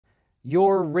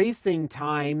your racing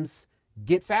times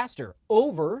get faster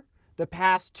over the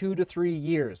past 2 to 3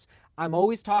 years. I'm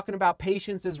always talking about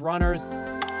patience as runners.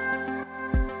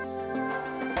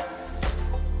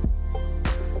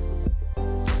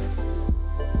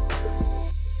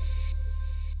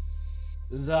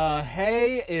 The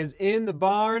hay is in the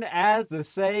barn, as the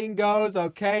saying goes.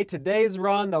 Okay, today's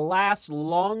run, the last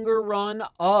longer run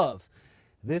of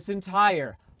this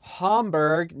entire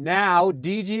Hamburg, now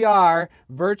DGR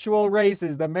virtual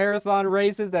races, the marathon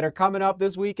races that are coming up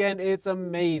this weekend. It's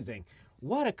amazing.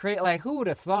 What a crazy, like, who would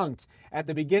have thunk at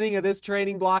the beginning of this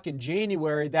training block in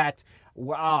January that,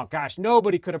 oh gosh,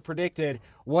 nobody could have predicted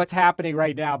what's happening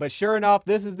right now. But sure enough,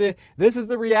 this is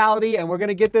the reality, and we're going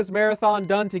to get this marathon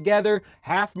done together.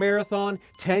 Half marathon,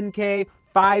 10K,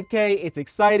 5K. It's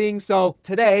exciting. So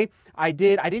today I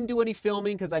didn't do any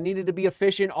filming because I needed to be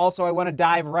efficient. Also, I want to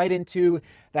dive right into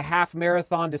the half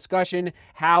marathon discussion,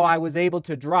 how I was able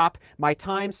to drop my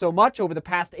time so much over the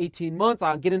past 18 months.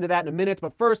 I'll get into that in a minute.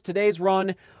 But first, today's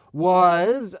run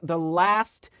was the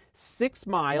last 6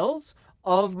 miles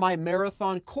of my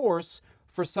marathon course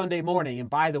for Sunday morning. And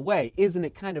by the way, isn't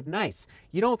it kind of nice?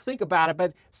 You don't think about it,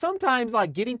 but sometimes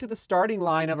like getting to the starting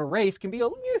line of a race can be a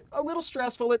little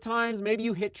stressful at times. Maybe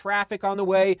you hit traffic on the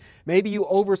way. Maybe you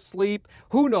oversleep.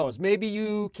 Who knows? Maybe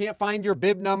you can't find your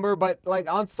bib number, but like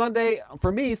on Sunday,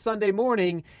 for me, Sunday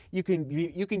morning, you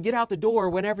can get out the door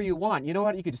whenever you want. You know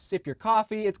what? You can just sip your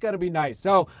coffee. It's going to be nice.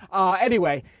 So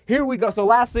anyway, here we go. So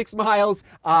last 6 miles,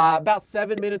 about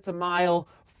 7 minutes a mile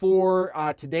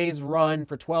for today's run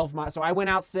for 12 miles. So I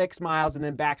went out 6 miles and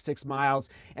then back 6 miles.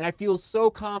 And I feel so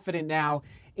confident now.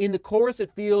 In the course,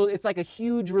 it's like a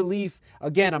huge relief.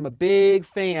 Again, I'm a big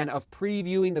fan of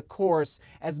previewing the course,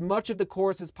 as much of the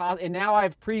course as possible. And now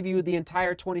I've previewed the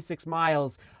entire 26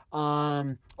 miles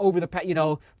over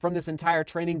the, from this entire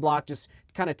training block, just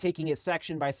kind of taking it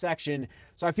section by section.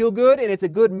 So I feel good, and it's a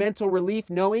good mental relief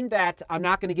knowing that I'm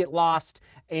not going to get lost.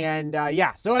 And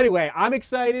yeah, so anyway, I'm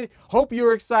excited. Hope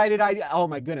you're excited. Oh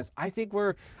my goodness, I think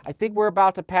we're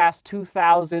about to pass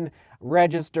 2,000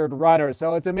 registered runners.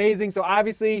 So it's amazing. So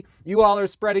obviously you all are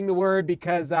spreading the word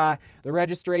because the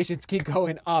registrations keep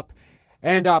going up.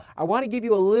 And I want to give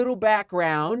you a little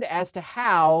background as to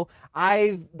how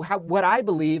what I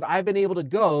believe I've been able to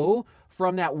go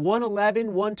from that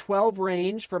 111, 112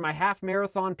 range for my half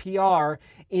marathon PR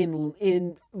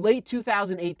in late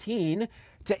 2018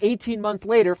 to 18 months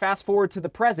later, fast forward to the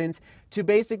present, to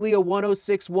basically a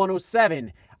 106,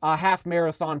 107 half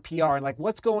marathon PR. And like,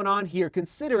 what's going on here?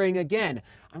 Considering, again,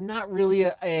 I'm not really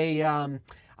a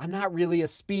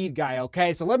speed guy,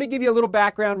 okay? So let me give you a little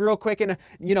background real quick, and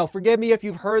forgive me if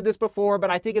you've heard this before, but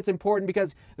I think it's important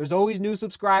because there's always new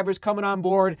subscribers coming on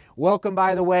board. Welcome,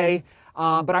 by the way.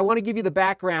 But I want to give you the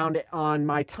background on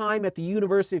my time at the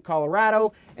University of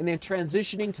Colorado, and then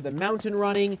transitioning to the mountain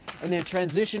running, and then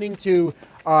transitioning to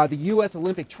the U.S.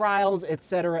 Olympic trials, et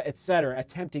cetera,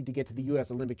 attempting to get to the U.S.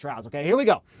 Olympic trials. Okay, here we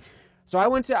go. So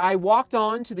I walked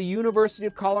on to the University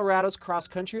of Colorado's cross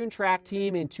country and track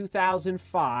team in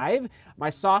 2005, my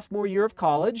sophomore year of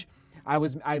college.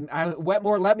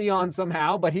 Wetmore let me on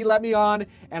somehow, but he let me on,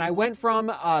 and I went from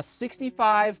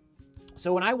 65.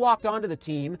 So when I walked onto the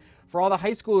team, for all the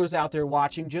high schoolers out there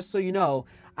watching, just so you know,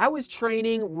 I was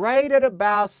training right at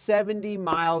about 70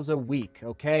 miles a week,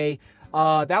 okay?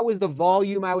 That was the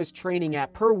volume I was training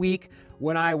at per week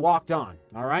when I walked on,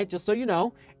 all right? Just so you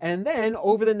know. And then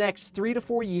over the next 3 to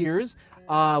 4 years,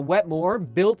 Wetmore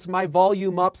built my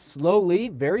volume up slowly,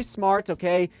 very smart,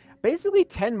 okay? Basically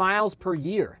 10 miles per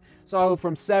year. So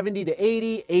from 70 to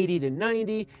 80, 80 to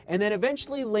 90, and then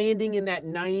eventually landing in that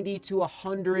 90 to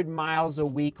 100 miles a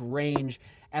week range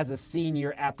as a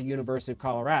senior at the University of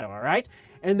Colorado, all right?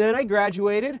 And then I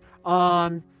graduated,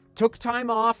 took time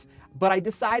off, but I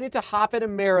decided to hop in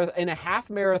a half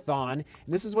marathon. And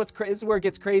this is where it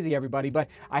gets crazy, everybody. But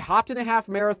I hopped in a half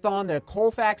marathon, the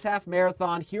Colfax half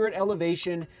marathon here at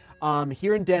Elevation,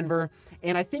 here in Denver.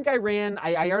 And I think I ran,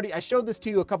 I showed this to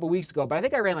you a couple weeks ago, but I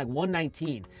think I ran like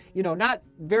 119. Not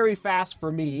very fast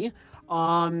for me.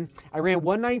 I ran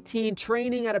 119,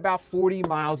 training at about 40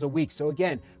 miles a week. So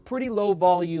again, pretty low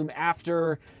volume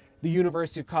after the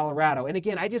University of Colorado. And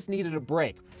again, I just needed a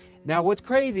break. Now, what's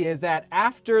crazy is that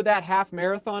after that half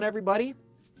marathon, everybody,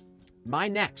 my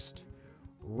next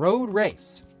road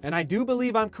race, and I do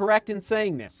believe I'm correct in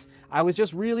saying this, I was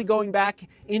just really going back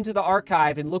into the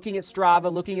archive and looking at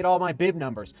Strava, looking at all my bib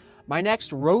numbers. My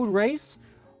next road race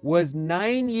was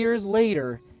 9 years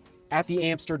later at the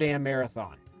Amsterdam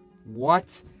Marathon.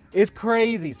 What? It's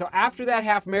crazy. So after that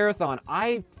half marathon,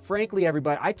 frankly,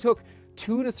 everybody, I took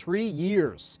 2 to 3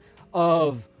 years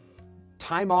of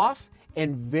time off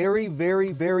and very,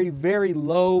 very, very, very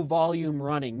low volume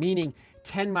running, meaning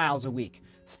 10 miles a week,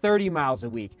 30 miles a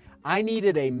week. I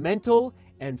needed a mental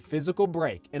and physical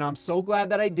break, and I'm so glad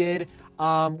that I did.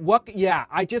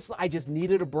 I just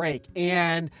needed a break.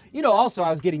 And, also I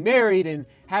was getting married and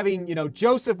having,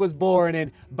 Joseph was born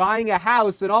and buying a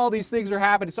house and all these things were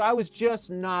happening. So I was just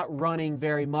not running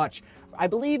very much. I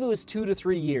believe it was 2 to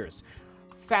 3 years.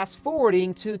 Fast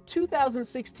forwarding to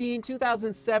 2016,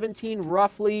 2017,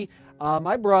 roughly,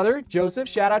 my brother, Joseph,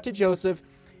 shout out to Joseph,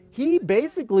 he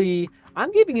basically,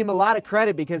 I'm giving him a lot of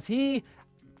credit because he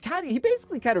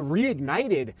basically kind of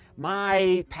reignited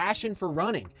my passion for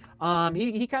running.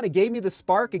 He kind of gave me the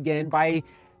spark again by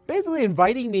basically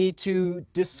inviting me to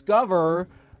discover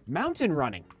mountain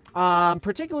running,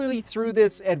 particularly through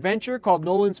this adventure called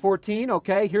Nolan's 14.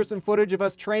 Okay, here's some footage of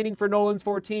us training for Nolan's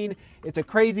 14. It's a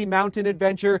crazy mountain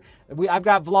adventure. I've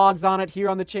got vlogs on it here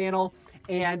on the channel.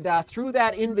 And through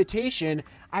that invitation,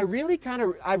 I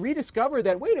rediscovered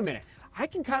that, wait a minute, I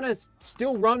can kind of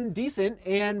still run decent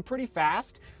and pretty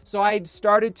fast. So I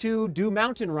started to do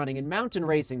mountain running and mountain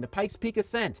racing, the Pikes Peak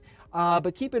Ascent.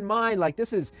 But keep in mind, like,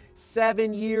 this is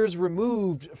 7 years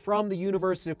removed from the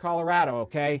University of Colorado,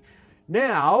 okay?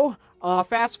 Now,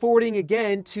 fast forwarding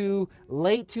again to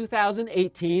late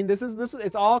 2018,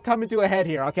 it's all coming to a head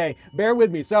here, okay? Bear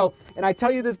with me. So, and I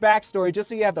tell you this backstory just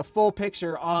so you have the full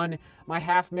picture on my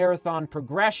half marathon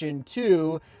progression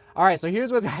too. All right, so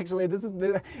here's what's actually, this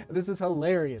is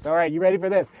hilarious. All right, you ready for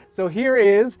this? So here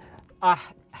is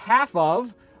half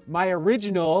of my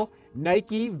original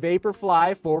Nike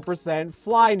Vaporfly 4%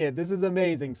 Flyknit. This is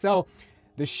amazing. So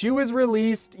the shoe is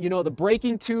released, the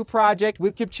Breaking 2 project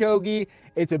with Kipchoge.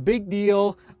 It's a big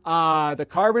deal. The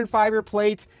carbon fiber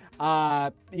plate,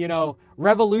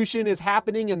 revolution is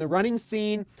happening in the running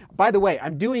scene. By the way,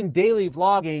 I'm doing daily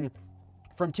vlogging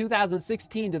from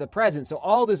 2016 to the present, so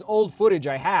all this old footage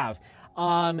I have.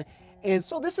 And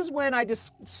so this is when I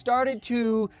just started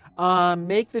to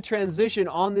make the transition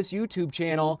on this YouTube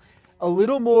channel a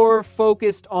little more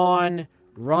focused on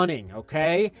running,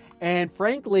 okay? And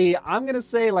frankly, I'm gonna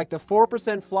say, like, the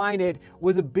 4% Flyknit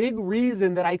was a big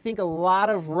reason that I think a lot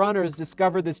of runners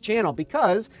discovered this channel,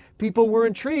 because people were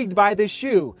intrigued by this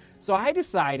shoe. So I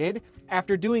decided,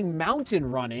 after doing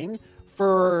mountain running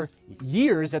for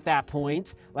years at that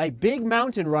point, like big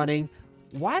mountain running,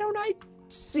 why don't I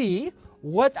see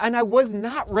and I was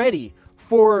not ready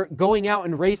for going out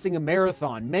and racing a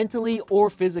marathon, mentally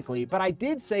or physically, but I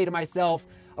did say to myself,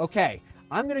 okay,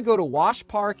 I'm gonna go to Wash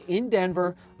Park in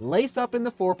Denver, lace up in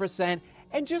the 4%,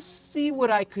 and just see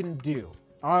what I can do.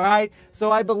 All right,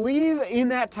 so I believe in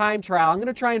that time trial, I'm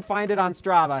gonna try and find it on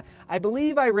Strava, I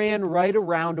believe I ran right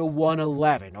around a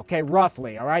 1:11, okay,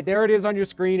 roughly, all right? There it is on your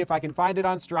screen if I can find it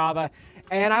on Strava.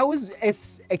 And I was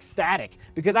ecstatic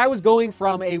because I was going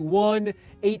from a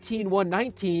 1:18,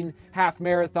 1:19 half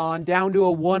marathon down to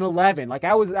a 1:11. Like,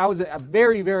 I was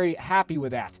very, very happy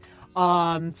with that.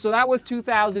 So that was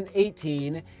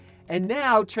 2018. And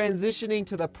now transitioning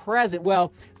to the present,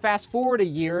 well, fast forward a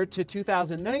year to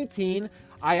 2019,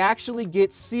 I actually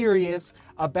get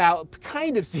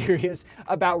kind of serious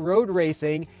about road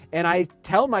racing. And I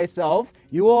tell myself,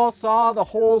 you all saw the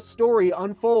whole story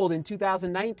unfold in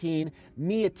 2019,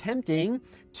 me attempting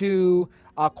to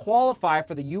qualify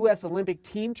for the U.S. Olympic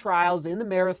team trials in the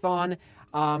marathon.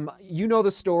 You know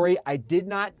the story. I did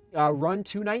not run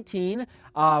 2:19.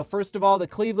 First of all, the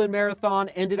Cleveland Marathon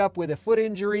ended up with a foot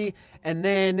injury, and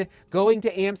then going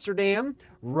to Amsterdam,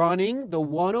 running the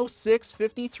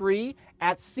 1:06:53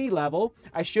 at sea level.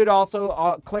 I should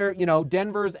also clear,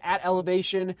 Denver's at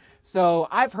elevation. So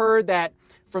I've heard that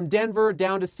from Denver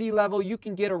down to sea level, you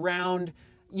can get around,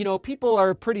 people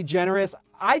are pretty generous.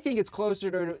 I think it's closer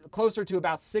to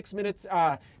about 6 minutes,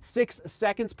 6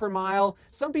 seconds per mile.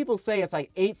 Some people say it's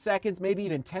like 8 seconds, maybe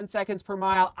even 10 seconds per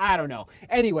mile. I don't know.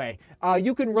 Anyway,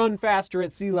 you can run faster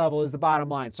at sea level is the bottom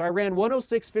line. So I ran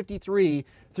 1:06:53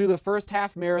 through the first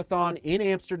half marathon in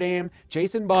Amsterdam,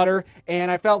 chasing butter,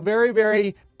 and I felt very,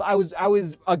 very, I was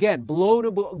again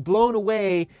blown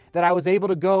away that I was able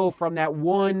to go from that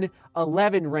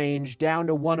 1:11 range down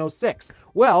to 1:06.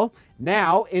 Well,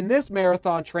 now in this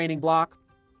marathon training block,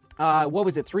 what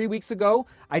was it, 3 weeks ago,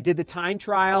 I did the time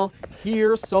trial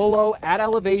here solo at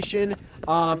elevation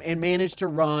and managed to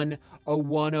run a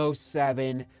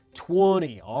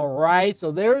 1:07:20. All right,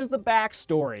 so there's the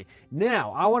backstory.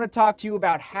 Now, I want to talk to you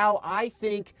about how I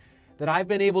think that I've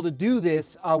been able to do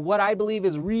this, what I believe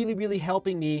is really, really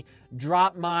helping me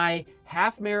drop my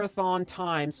half marathon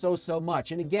time so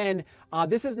much. And again,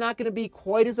 this is not going to be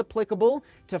quite as applicable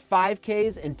to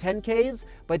 5Ks and 10Ks,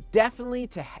 but definitely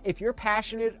if you're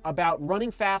passionate about running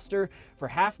faster for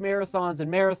half marathons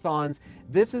and marathons,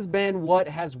 this has been what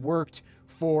has worked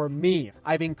for me.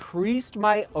 I've increased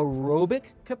my aerobic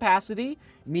capacity,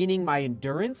 meaning my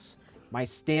endurance, my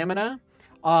stamina.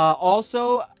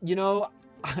 Also, you know,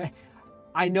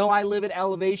 I know I live at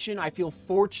elevation. I feel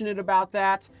fortunate about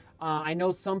that. I know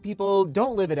some people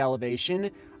don't live at elevation,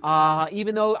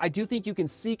 even though I do think you can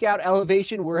seek out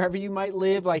elevation wherever you might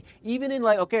live. Like even in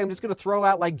okay, I'm just going to throw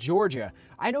out like Georgia.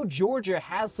 I know Georgia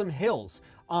has some hills.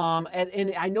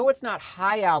 And I know it's not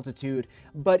high altitude,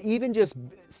 but even just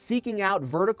seeking out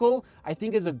vertical, I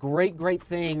think is a great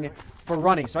thing for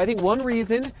running. So I think one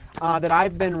reason that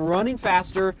I've been running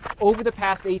faster over the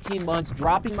past 18 months,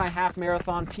 dropping my half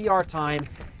marathon PR time,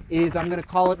 is I'm going to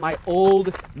call it my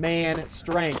old man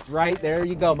strength, right? There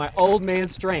you go, my old man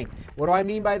strength. What do I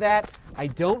mean by that? I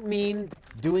don't mean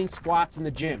doing squats in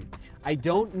the gym. I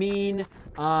don't mean,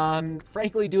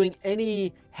 frankly, doing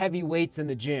any heavy weights in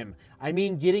the gym. I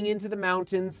mean getting into the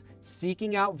mountains,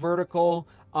 seeking out vertical,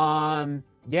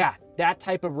 yeah, that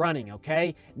type of running,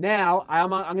 okay? Now, I'm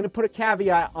going to put a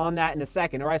caveat on that in a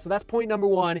second, all right? So that's point number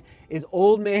one, is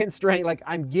old man strength. Like,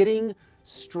 I'm getting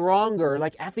stronger.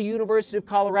 Like, at the University of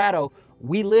Colorado,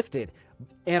 we lifted,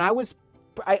 and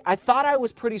I thought I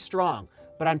was pretty strong,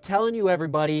 but I'm telling you,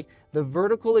 everybody, the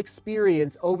vertical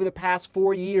experience over the past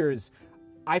 4 years,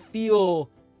 I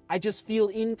just feel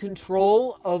in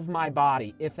control of my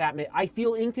body, I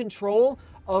feel in control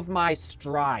of my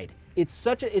stride. It's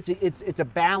a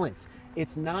balance.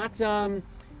 It's not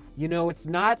you know, it's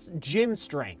not gym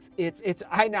strength.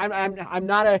 I'm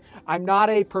not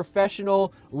a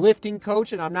professional lifting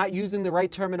coach, and I'm not using the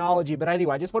right terminology, but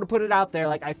anyway, I just want to put it out there.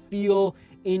 Like, I feel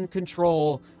in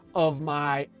control of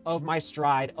my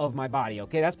stride of my body.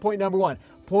 Okay, that's point number one.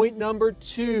 Point number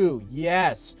two,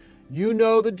 yes, you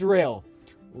know the drill.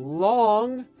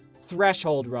 Long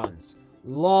threshold runs.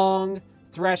 Long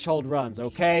threshold runs,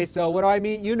 okay? So what do I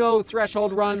mean? You know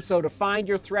threshold runs. So to find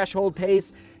your threshold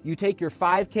pace, you take your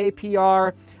 5K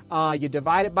PR, you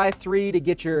divide it by 3 to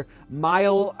get your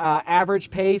mile average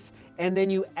pace, and then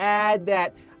you add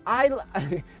that.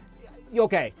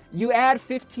 Okay, you add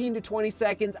 15 to 20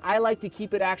 seconds. I like to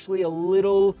keep it actually a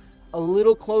little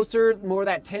closer, more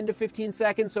that 10 to 15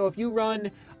 seconds. So if you run,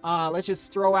 let's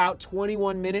just throw out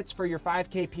 21 minutes for your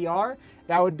 5K PR,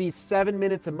 that would be 7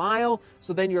 minutes a mile.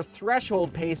 So then your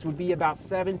threshold pace would be about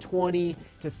 7:20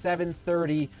 to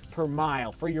 7:30 per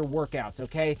mile for your workouts,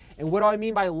 okay? And what do I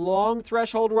mean by long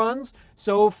threshold runs?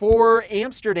 So for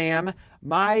Amsterdam,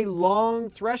 my long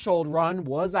threshold run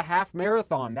was a half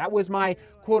marathon. That was my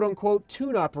quote-unquote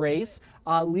tune-up race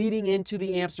leading into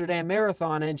the Amsterdam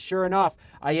Marathon. And sure enough,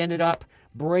 I ended up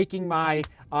breaking my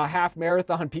half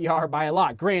marathon PR by a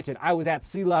lot. Granted, I was at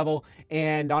sea level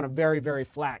and on a very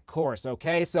flat course,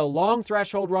 okay? So long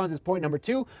threshold runs is point number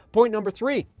two. Point number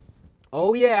three,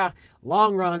 oh yeah,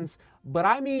 long runs, but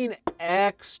I mean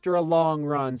extra long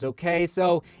runs, okay?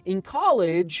 So in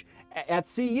college, at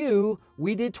CU,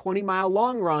 we did 20-mile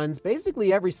long runs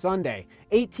basically every Sunday.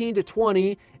 18 to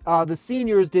 20, the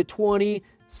seniors did 20,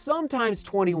 sometimes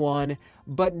 21,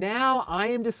 but now I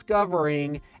am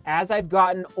discovering, as I've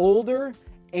gotten older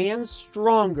and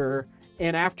stronger,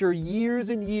 and after years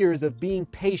and years of being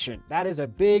patient, that is a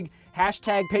big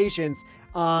hashtag patience,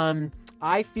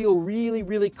 I feel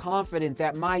really confident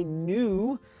that my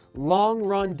new long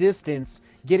run distance,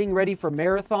 getting ready for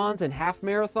marathons and half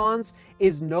marathons,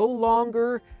 is no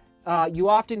longer, you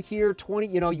often hear 20,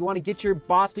 you want to get your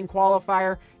Boston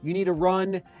qualifier, you need to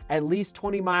run at least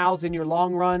 20 miles in your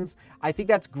long runs. I think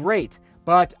that's great,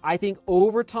 but I think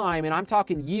over time, and I'm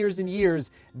talking years and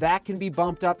years, that can be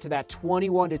bumped up to that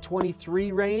 21 to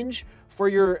 23 range for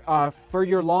your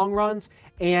long runs.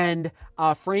 And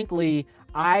frankly,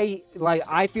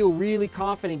 I feel really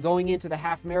confident going into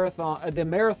the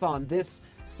marathon this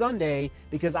Sunday,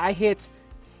 because I hit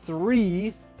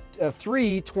three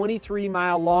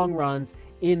 23-mile long runs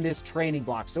in this training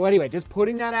block. So anyway, just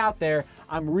putting that out there,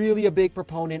 I'm really a big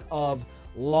proponent of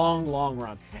long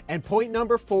runs. And point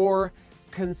number 4,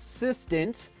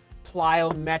 consistent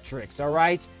plyometrics, all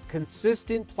right?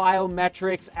 Consistent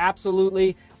plyometrics,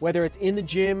 absolutely, whether it's in the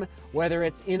gym, whether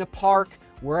it's in a park,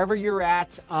 wherever you're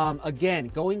at. Again,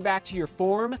 going back to your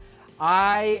form,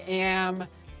 I am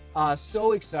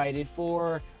so excited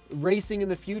for racing in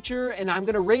the future, and I'm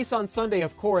going to race on Sunday,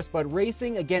 of course, but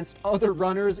racing against other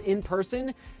runners in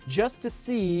person just to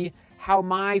see how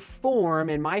my form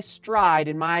and my stride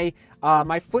and my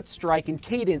foot strike and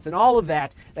cadence and all of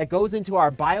that goes into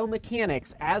our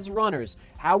biomechanics as runners,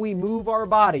 how we move our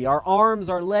body, our arms,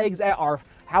 our legs,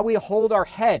 how we hold our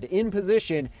head in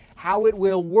position, how it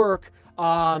will work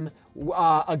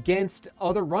against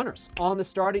other runners on the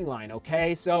starting line.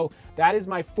 Okay, so that is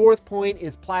my fourth point,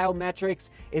 is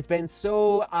plyometrics. It's been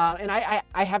so and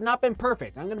I have not been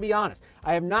perfect. I'm going to be honest,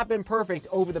 I have not been perfect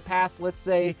over the past, let's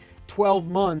say, 12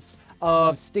 months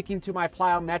of sticking to my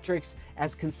plyometrics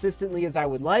as consistently as I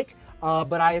would like,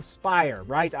 but I aspire,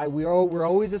 right? We're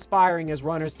always aspiring as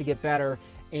runners to get better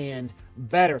and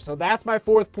better. So that's my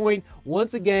fourth point.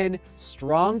 Once again,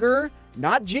 stronger,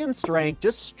 not gym strength,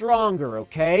 just stronger,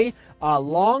 okay?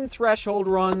 Long threshold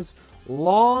runs,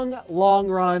 long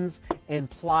runs, and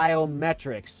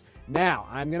plyometrics. Now,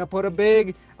 I'm going to put a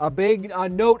big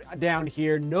note down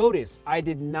here. Notice I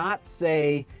did not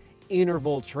say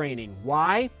interval training.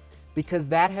 Why? Because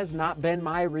that has not been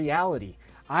my reality.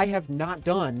 I have not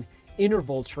done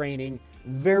interval training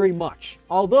very much.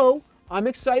 Although, I'm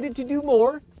excited to do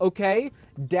more, okay?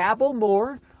 Dabble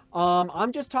more.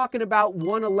 I'm just talking about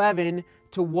 111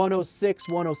 to 106,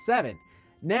 107.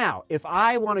 Now, if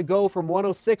I want to go from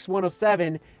 106,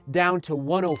 107 down to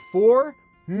 104,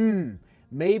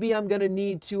 maybe I'm going to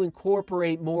need to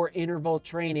incorporate more interval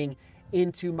training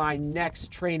into my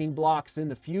next training blocks in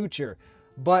the future.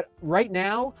 But right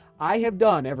now, I have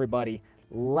done, everybody,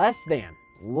 less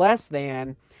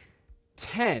than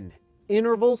 10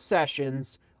 interval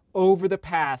sessions over the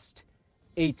past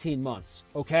 18 months,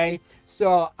 okay?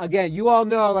 So again, you all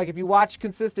know, like if you watch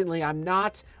consistently, I'm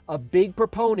not a big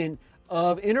proponent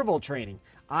of interval training.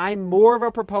 I'm more of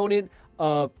a proponent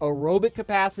of aerobic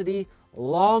capacity,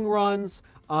 long runs,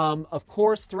 of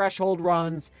course, threshold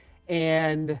runs,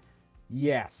 and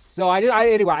yes. So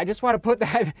anyway, I just want to put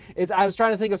that, I was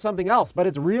trying to think of something else, but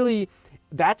it's really,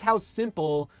 that's how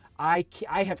simple I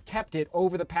have kept it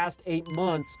over the past 8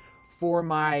 months for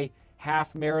my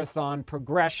half marathon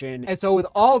progression. And so with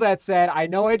all that said, I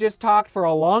know I just talked for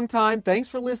a long time. Thanks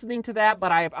for listening to that,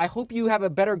 but I hope you have a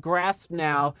better grasp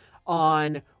now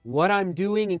on what I'm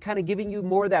doing and kind of giving you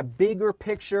more of that bigger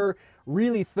picture,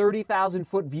 really 30,000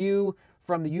 foot view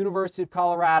from the University of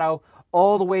Colorado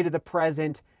all the way to the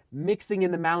present, mixing in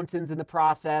the mountains in the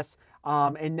process,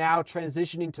 and now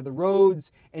transitioning to the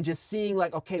roads and just seeing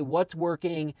like, okay, what's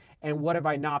working and what have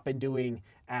I not been doing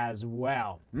as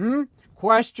well?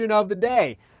 Question of the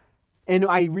day. And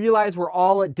I realize we're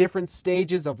all at different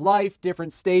stages of life,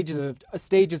 different stages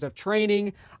of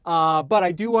training, but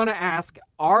I do want to ask,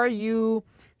 are you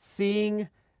seeing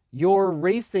your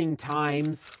racing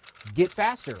times get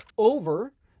faster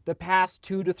over the past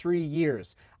 2 to 3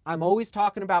 years? I'm always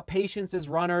talking about patience as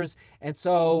runners, and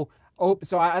so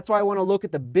that's why I want to look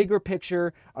at the bigger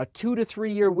picture, a 2 to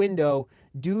 3 year window.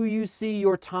 Do you see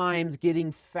your times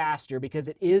getting faster? Because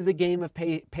it is a game of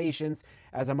patience,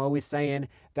 as I'm always saying.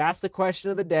 That's the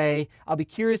question of the day. I'll be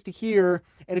curious to hear,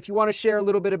 and if you want to share a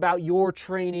little bit about your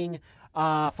training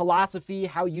philosophy,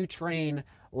 how you train,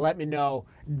 let me know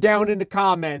down in the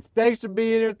comments. Thanks for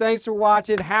being here. Thanks for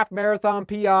watching. Half marathon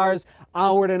PRs,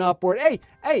 onward and upward.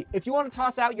 Hey, if you want to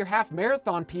toss out your half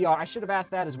marathon PR, I should have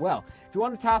asked that as well. If you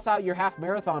want to toss out your half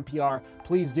marathon PR,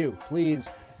 please do. Please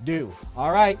do.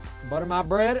 All right, butter my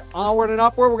bread, onward and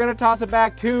upward. We're going to toss it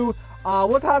back to,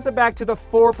 we'll toss it back to the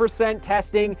 4%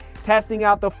 testing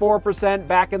out the 4%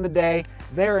 back in the day.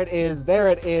 There it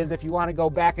is. If you want to go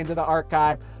back into the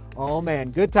archive. Oh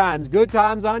man, good times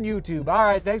on YouTube. All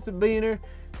right, thanks for being here.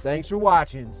 Thanks for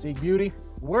watching. Seek beauty,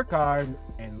 work hard,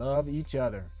 and love each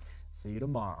other. See you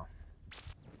tomorrow.